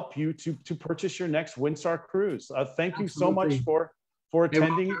will help you to purchase your next Windstar cruise. Thank you so much for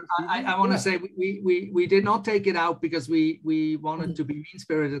attending. I want to say we did not take it out because we wanted to be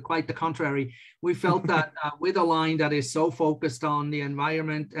mean-spirited. Quite the contrary. We felt that with a line that is so focused on the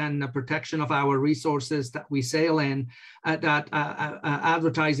environment and the protection of our resources that we sail in, that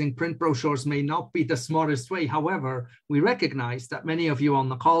advertising print brochures may not be the smartest way. However, we recognize that many of you on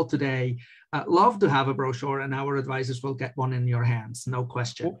the call today love to have a brochure, and our advisors will get one in your hands, no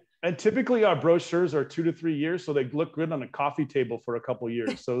question. And typically our brochures are 2 to 3 years, so they look good on a coffee table for a couple of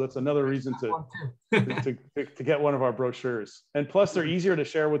years. So that's another reason to get one of our brochures. And plus, they're easier to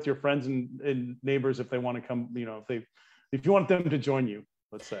share with your friends and neighbors if they want to come. If you want them to join you,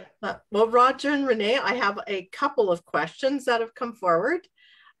 let's say. Well, Roger and Rene, I have a couple of questions that have come forward.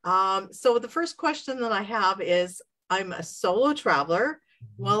 So the first question that I have is, I'm a solo traveler.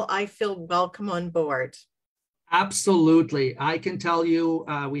 Will I feel welcome on board? Absolutely. I can tell you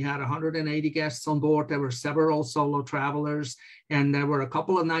we had 180 guests on board. There were several solo travelers, and there were a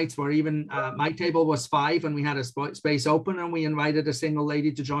couple of nights where even my table was 5 and we had a space open and we invited a single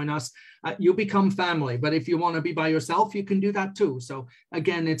lady to join us. You become family, but if you want to be by yourself, you can do that too. So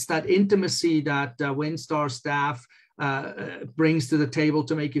again, it's that intimacy that Windstar staff brings to the table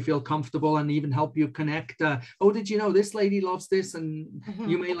to make you feel comfortable and even help you connect. Oh, did you know this lady loves this? And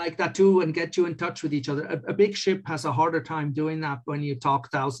you may like that too, and get you in touch with each other. A big ship has a harder time doing that when you talk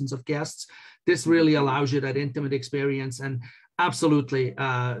thousands of guests. This really allows you that intimate experience. And absolutely,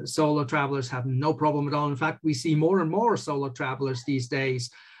 solo travelers have no problem at all. In fact, we see more and more solo travelers these days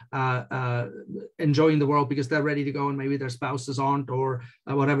enjoying the world because they're ready to go and maybe their spouses aren't, or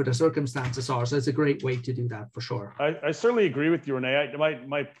whatever the circumstances are. So it's a great way to do that for sure. I certainly agree with you, Rene.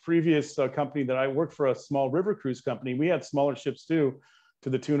 My previous company that I worked for, a small river cruise company, we had smaller ships too, to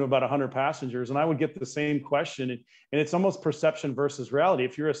the tune of about 100 passengers. And I would get the same question. And it's almost perception versus reality.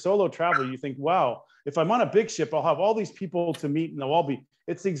 If you're a solo traveler, you think, wow, if I'm on a big ship, I'll have all these people to meet and they'll all be,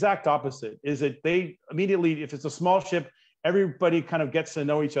 it's the exact opposite. Is it they immediately, if it's a small ship, everybody kind of gets to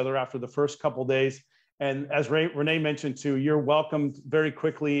know each other after the first couple of days. And as Rene mentioned too, you're welcomed very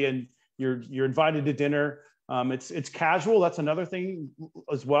quickly and you're invited to dinner. It's casual. That's another thing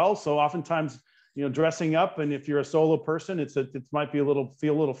as well. So oftentimes, dressing up, and if you're a solo person, it might be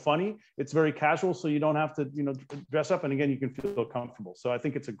feel a little funny. It's very casual, so you don't have to dress up, and again, you can feel comfortable. So I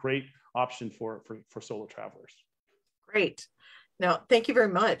think it's a great option for solo travelers. Great. Now, thank you very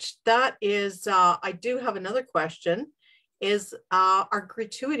much. That is, I do have another question. Are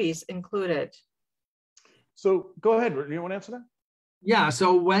gratuities included? So go ahead. Do you want to answer that? Yeah,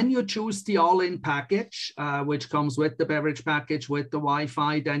 so when you choose the all-in package, which comes with the beverage package, with the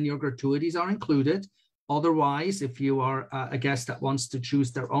Wi-Fi, then your gratuities are included. Otherwise, if you are a guest that wants to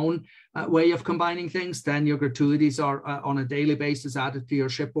choose their own way of combining things, then your gratuities are on a daily basis added to your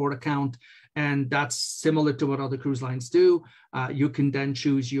shipboard account. And that's similar to what other cruise lines do. You can then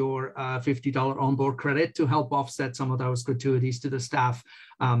choose your $50 onboard credit to help offset some of those gratuities to the staff.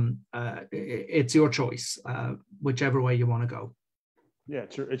 It's your choice, whichever way you want to go. Yeah,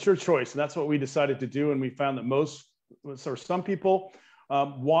 it's your choice. And that's what we decided to do. And we found that some people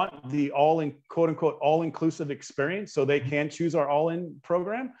want the quote unquote, all-inclusive experience. So they can choose our all-in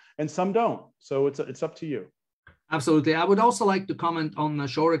program, and some don't. So it's up to you. Absolutely. I would also like to comment on the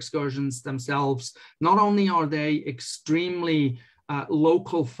shore excursions themselves. Not only are they extremely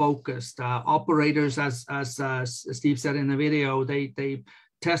local focused, operators, as Steve said in the video, they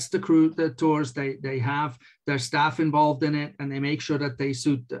test the tours, they have their staff involved in it, and they make sure that they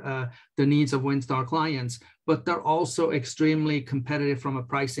suit the needs of Windstar clients, but they're also extremely competitive from a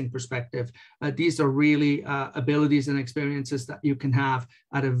pricing perspective. These are really abilities and experiences that you can have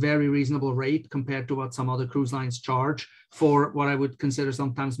at a very reasonable rate compared to what some other cruise lines charge for what I would consider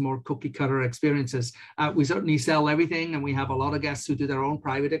sometimes more cookie cutter experiences. We certainly sell everything, and we have a lot of guests who do their own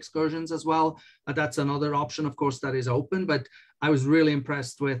private excursions as well. That's another option, of course, that is open, but I was really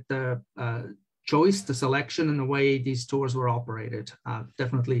impressed with the choice, the selection, and the way these tours were operated.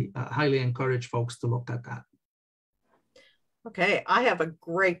 Definitely highly encourage folks to look at that. Okay, I have a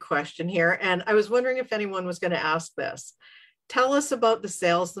great question here, and I was wondering if anyone was going to ask this. Tell us about the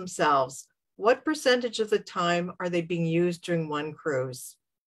sails themselves. What percentage of the time are they being used during one cruise?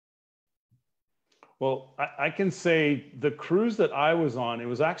 Well, I can say the cruise that I was on, it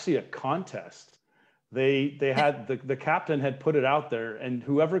was actually a contest. They had the captain had put it out there, and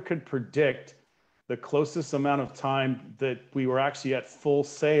whoever could predict the closest amount of time that we were actually at full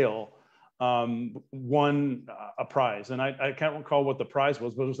sail won a prize. And I can't recall what the prize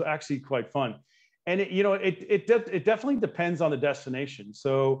was, but it was actually quite fun. And it definitely depends on the destination.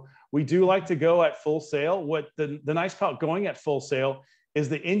 So we do like to go at full sail. What the nice part going at full sail is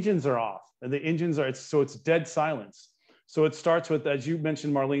the engines are off, and the engines are, it's dead silence. So it starts with, as you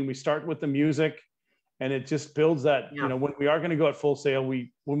mentioned, Marlene, we start with the music, and it just builds that, when we are going to go at full sail,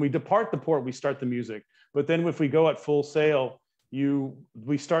 when we depart the port, we start the music. But then if we go at full sail,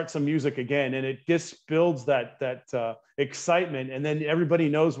 we start some music again, and it just builds that excitement. And then everybody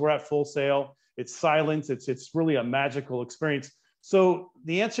knows we're at full sail. It's silence. It's really a magical experience. So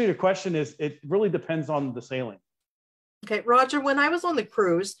the answer to your question is, it really depends on the sailing. Okay, Roger, when I was on the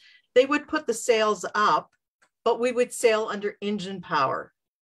cruise, they would put the sails up, but we would sail under engine power.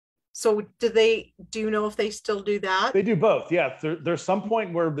 So do you know if they still do that? They do both. Yeah. There's some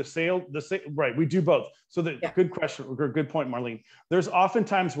point where the sail, right. We do both. So good question, or good point, Marlene. There's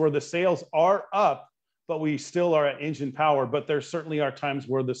oftentimes where the sails are up, but we still are at engine power, but there certainly are times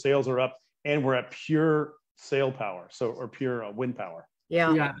where the sails are up and we're at pure sail power. or pure wind power.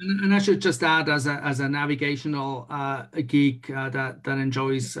 Yeah, and I should just add, as a navigational geek that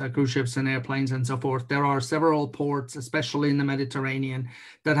enjoys cruise ships and airplanes and so forth, there are several ports, especially in the Mediterranean,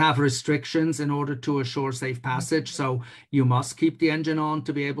 that have restrictions in order to assure safe passage. So you must keep the engine on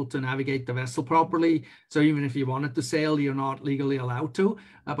to be able to navigate the vessel properly. So even if you wanted to sail, you're not legally allowed to.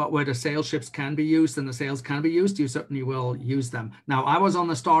 But where the sail ships can be used and the sails can be used, you certainly will use them. Now, I was on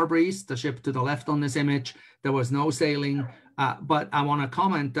the Starbreeze, the ship to the left on this image. There was no sailing. But I want to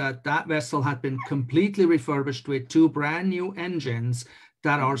comment that that vessel had been completely refurbished with 2 brand new engines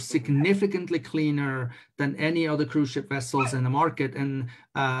that are significantly cleaner than any other cruise ship vessels in the market. And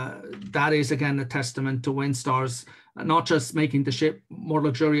that is, again, a testament to Windstar's not just making the ship more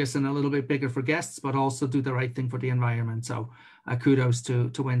luxurious and a little bit bigger for guests, but also do the right thing for the environment. So kudos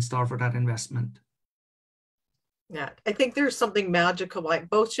to Windstar for that investment. Yeah, I think there's something magical. Like,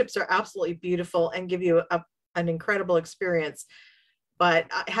 both ships are absolutely beautiful and give you an incredible experience, but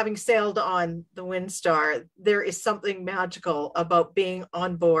having sailed on the Windstar, there is something magical about being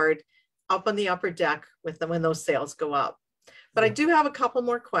on board up on the upper deck with them when those sails go up. But I do have a couple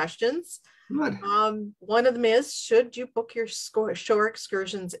more questions. Good. One of them is, should you book your shore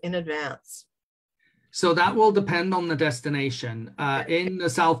excursions in advance? So that will depend on the destination. In the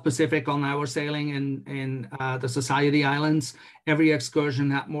South Pacific, on our sailing in the Society Islands, every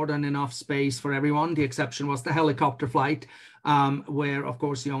excursion had more than enough space for everyone. The exception was the helicopter flight, where, of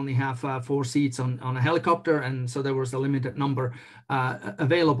course, you only have 4 seats on a helicopter, and so there was a limited number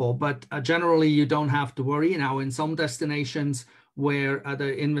available. But generally, you don't have to worry. Now, in some destinations where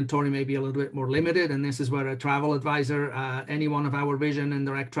the inventory may be a little bit more limited, and this is where a travel advisor, any one of our Vision and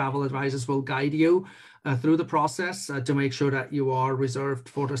Direct travel advisors will guide you through the process to make sure that you are reserved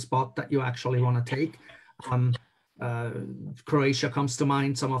for the spot that you actually want to take. Croatia comes to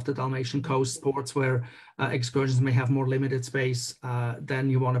mind, some of the Dalmatian coast ports where excursions may have more limited space, then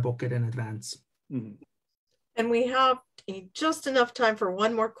you want to book it in advance. Mm-hmm. And we have just enough time for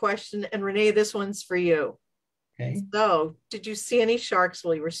one more question. And Rene, this one's for you. Okay. So, did you see any sharks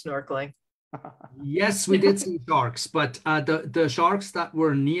while you were snorkeling? Yes, we did see sharks, but the sharks that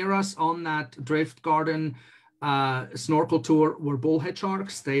were near us on that Drift Garden snorkel tour were bullhead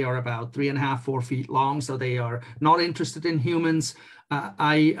sharks. They are about 3.5 to 4 feet long, so they are not interested in humans.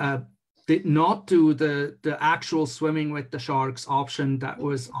 I did not do the actual swimming with the sharks option that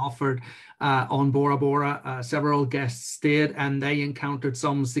was offered on Bora Bora. Several guests did, and they encountered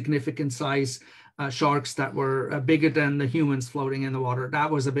some significant size sharks that were bigger than the humans floating in the water. That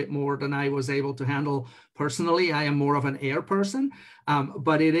was a bit more than I was able to handle personally. I am more of an air person,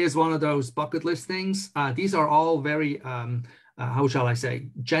 but it is one of those bucket list things. These are all very, how shall I say,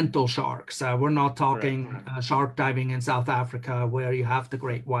 gentle sharks. We're not talking shark diving in South Africa where you have the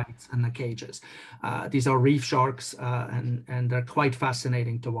great whites and the cages. These are reef sharks, and they're quite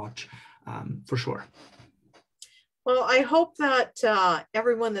fascinating to watch, for sure. Well, I hope that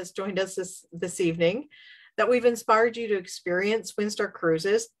everyone that's joined us this evening, that we've inspired you to experience Windstar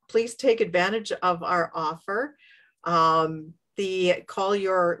Cruises. Please take advantage of our offer. Call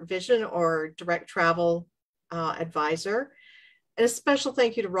your Vision or Direct travel advisor. And a special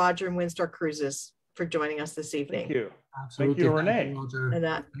thank you to Roger and Windstar Cruises for joining us this evening. Thank you. Absolutely. Thank you, Rene. And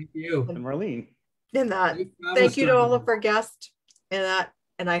Thank you. And Marlene. And thank you to all of our guests. And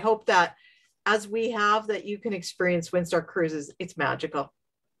I hope that as we have, that you can experience Windstar Cruises. It's magical.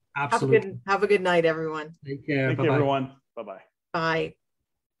 Absolutely. Have a good night, everyone. Take care. Thank Bye-bye. you, everyone. Bye-bye. Bye.